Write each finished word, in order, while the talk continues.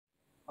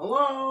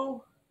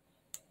Hello?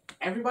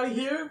 Everybody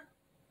here?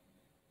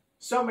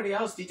 Somebody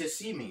else needs to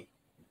see me.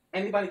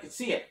 Anybody can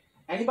see it.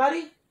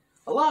 Anybody?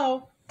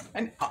 Hello?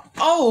 And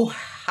oh,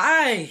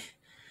 hi.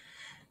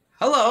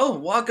 Hello.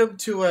 Welcome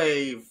to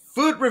a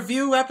food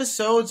review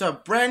episodes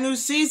of brand new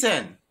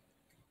season.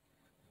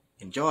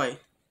 Enjoy.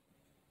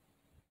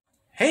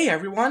 Hey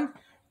everyone.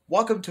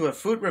 Welcome to a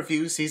food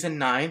review season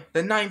 9,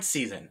 the 9th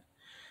season.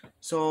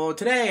 So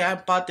today I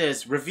bought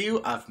this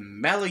review of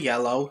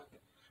Mello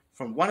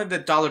from one of the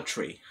Dollar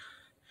Tree.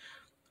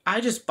 I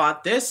just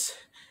bought this.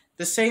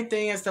 The same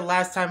thing as the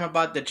last time I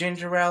bought the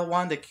ginger ale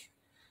one,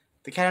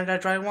 the Canada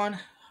Dry one.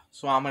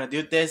 So I'm going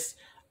to do this,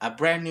 a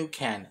brand new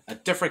can, a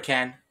different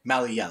can,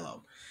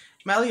 Mello.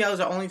 Mello is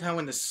the only time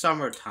in the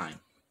summertime.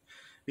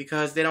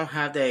 Because they don't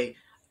have the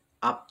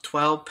up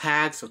 12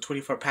 packs or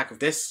 24 pack of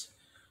this.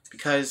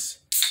 Because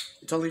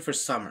it's only for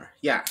summer.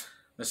 Yeah,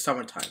 the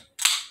summertime.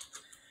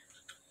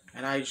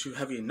 And I should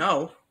have you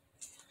know,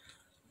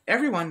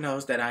 everyone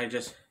knows that I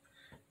just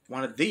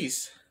wanted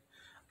these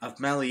of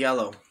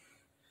Mello.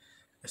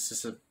 This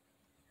is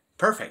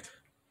perfect.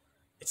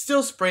 It's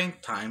still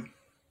springtime.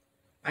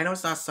 I know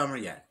it's not summer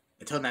yet.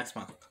 Until next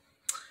month.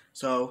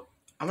 So,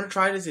 I'm going to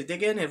try this to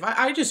dig in. If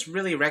I just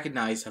really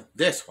recognize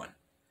this one.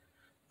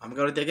 I'm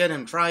going to dig in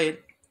and try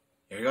it.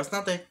 Here goes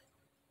nothing.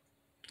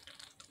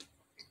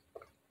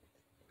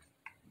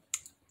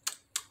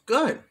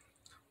 Good.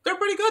 They're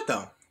pretty good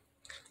though.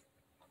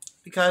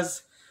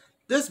 Because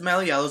this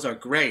Mellos are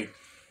great.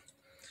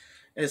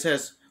 It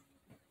says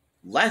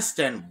less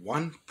than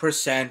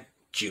 1%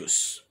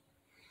 juice.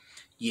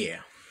 Yeah.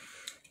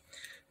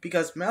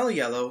 Because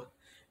Mello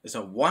is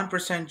a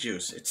 1%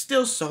 juice. It's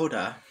still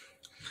soda,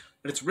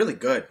 but it's really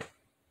good.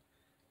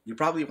 You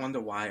probably wonder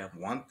why I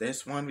want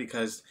this one,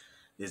 because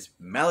this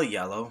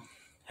Mello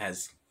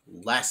has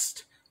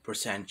less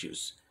percent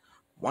juice.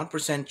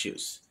 1%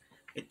 juice.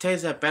 It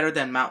tastes better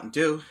than Mountain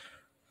Dew,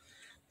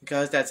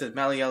 because that's what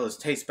Mello's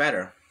taste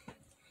better.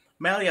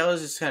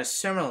 Mello's is kind of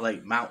similar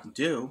like Mountain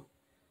Dew.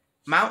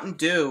 Mountain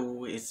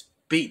Dew is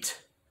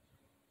beat.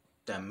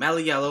 The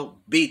Mello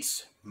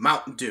beats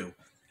Mountain Dew.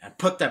 And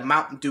put the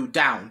Mountain Dew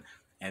down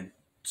and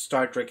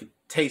start drinking.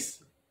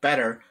 Tastes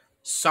better.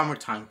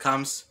 Summertime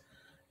comes.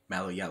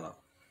 Mello.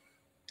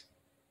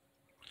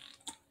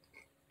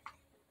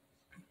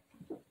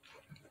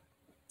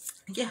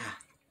 Yeah.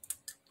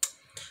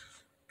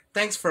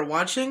 Thanks for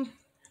watching.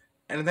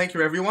 And thank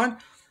you everyone.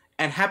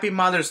 And happy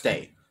Mother's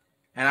Day.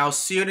 And I'll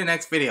see you in the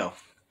next video.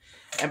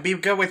 And be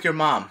good with your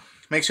mom.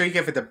 Make sure you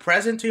give it a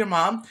present to your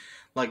mom.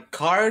 Like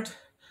card,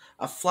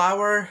 a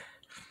flower,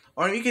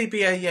 or you could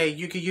be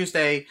you could use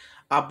a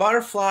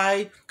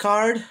butterfly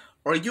card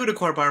or a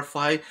unicorn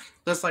butterfly,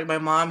 just like my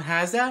mom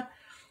has that.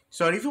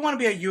 So if you want to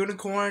be a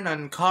unicorn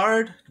on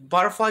card,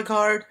 butterfly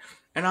card,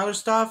 and other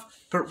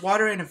stuff, put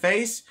water in the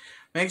face.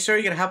 Make sure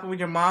you get help with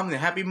your mom and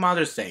happy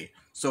Mother's Day.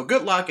 So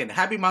good luck and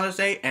happy Mother's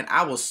Day, and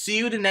I will see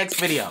you in the next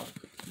video.